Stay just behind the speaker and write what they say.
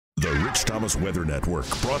Rich Thomas Weather Network,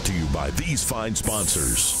 brought to you by these fine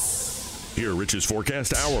sponsors. Hear Rich's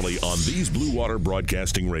forecast hourly on these Blue Water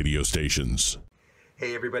Broadcasting radio stations.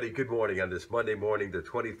 Hey everybody, good morning on this Monday morning, the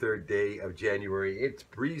 23rd day of January. It's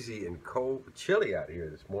breezy and cold, chilly out here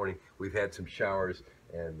this morning. We've had some showers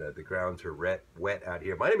and the grounds are wet out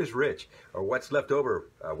here. My name is Rich, or what's left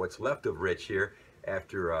of Rich here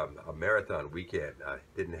after a marathon weekend. I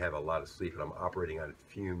didn't have a lot of sleep and I'm operating on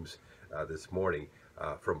fumes this morning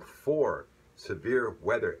from 4 severe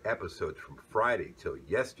weather episodes from Friday till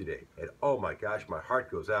yesterday. And oh my gosh, my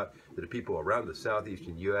heart goes out to the people around the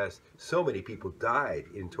southeastern U.S. So many people died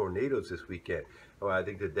in tornadoes this weekend. Oh, I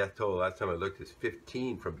think the death toll last time I looked is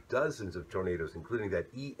 15 from dozens of tornadoes, including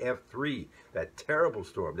that EF3, that terrible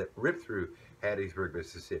storm that ripped through Hattiesburg,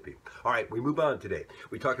 Mississippi. All right, we move on today.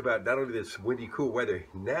 We talk about not only this windy, cool weather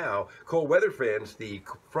now, cold weather fans, the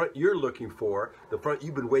front you're looking for, the front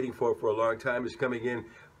you've been waiting for a long time is coming in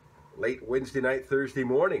late Wednesday night, Thursday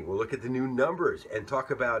morning. We'll look at the new numbers and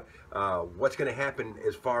talk about what's going to happen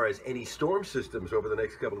as far as any storm systems over the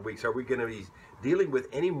next couple of weeks. Are we going to be dealing with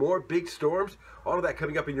any more big storms? All of that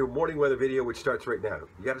coming up in your morning weather video, which starts right now.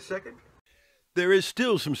 You got a second? There is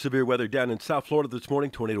still some severe weather down in South Florida this morning,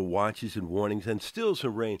 tornado watches and warnings, and still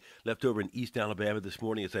some rain left over in East Alabama this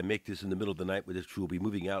morning as I make this in the middle of the night, which will be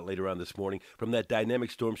moving out later on this morning from that dynamic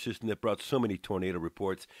storm system that brought so many tornado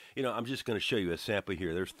reports. You know, I'm just going to show you a sample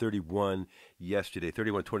here. There's 31 yesterday,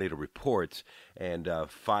 31 tornado reports, and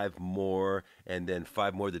 5 more, and then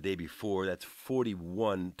 5 more the day before. That's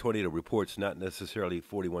 41 tornado reports, not necessarily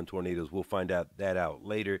 41 tornadoes. We'll find out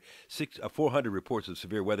later. 400 reports of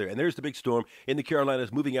severe weather, and there's the big storm in the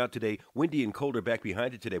Carolinas moving out today. Windy and colder back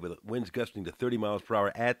behind it today with winds gusting to 30 miles per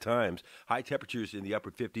hour at times. High temperatures in the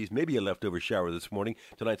upper 50s, maybe a leftover shower this morning.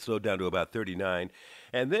 Tonight slowed down to about 39.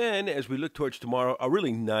 And then as we look towards tomorrow, a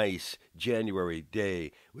really nice January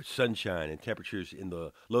day with sunshine and temperatures in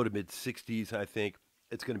the low to mid 60s, I think.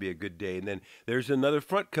 It's going to be a good day. And then there's another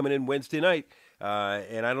front coming in Wednesday night.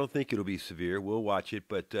 And I don't think it'll be severe. We'll watch it.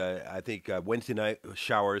 But I think Wednesday night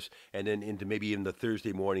showers and then into maybe in the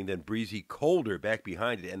Thursday morning, then breezy, colder back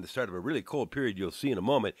behind it. And the start of a really cold period you'll see in a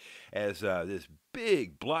moment as this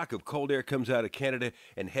big block of cold air comes out of Canada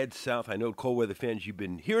and heads south. I know cold weather fans, you've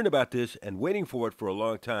been hearing about this and waiting for it for a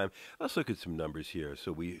long time. Let's look at some numbers here.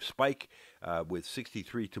 So we spike with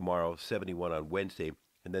 63 tomorrow, 71 on Wednesday.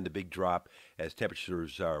 And then the big drop as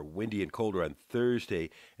temperatures are windy and colder on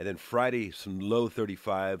Thursday. And then Friday, some low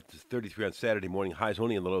 35 to 33 on Saturday morning, highs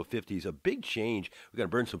only in the low 50s. A big change. We're going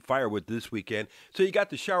to burn some firewood this weekend. So you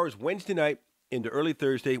got the showers Wednesday night into early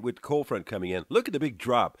Thursday with cold front coming in. Look at the big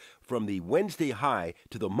drop from the Wednesday high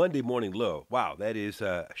to the Monday morning low. Wow, that is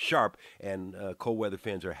sharp, and cold weather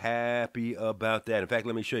fans are happy about that. In fact,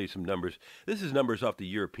 let me show you some numbers. This is numbers off the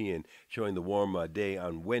European showing the warm day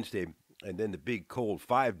on Wednesday. And then the big cold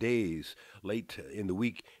 5 days late in the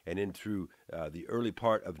week and in through the early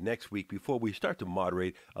part of next week before we start to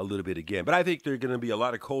moderate a little bit again. But I think there are going to be a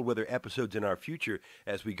lot of cold weather episodes in our future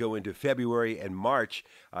as we go into February and March.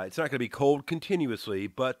 It's not going to be cold continuously,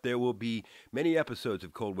 but there will be many episodes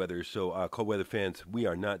of cold weather. So cold weather fans, we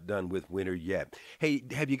are not done with winter yet. Hey,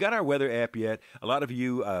 have you got our weather app yet? A lot of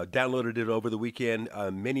you downloaded it over the weekend.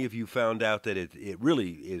 Many of you found out that it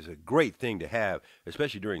really is a great thing to have,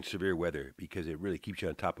 especially during severe weather, because it really keeps you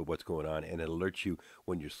on top of what's going on and it alerts you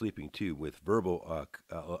when you're sleeping too with verbal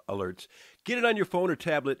alerts. Get it on your phone or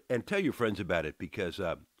tablet and tell your friends about it because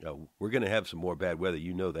we're going to have some more bad weather.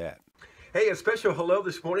 You know that. Hey, a special hello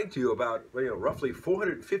this morning to you about roughly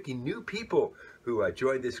 450 new people who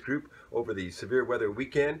joined this group over the severe weather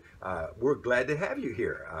weekend. We're glad to have you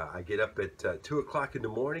here. I get up at 2 o'clock in the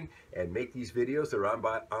morning and make these videos. They're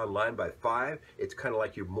online by 5. It's kind of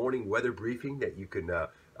like your morning weather briefing that you can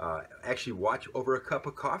actually watch over a cup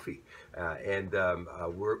of coffee.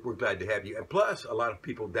 We're glad to have you. And plus, a lot of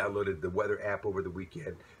people downloaded the weather app over the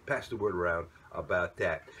weekend. Pass the word around about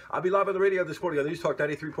that. I'll be live on the radio this morning on News Talk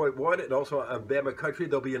 93.1 and also on Bama Country.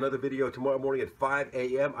 There'll be another video tomorrow morning at 5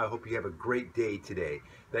 a.m. I hope you have a great day today.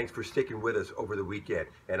 Thanks for sticking with us over the weekend,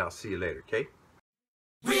 and I'll see you later, okay?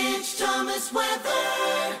 Rich Thomas Weather.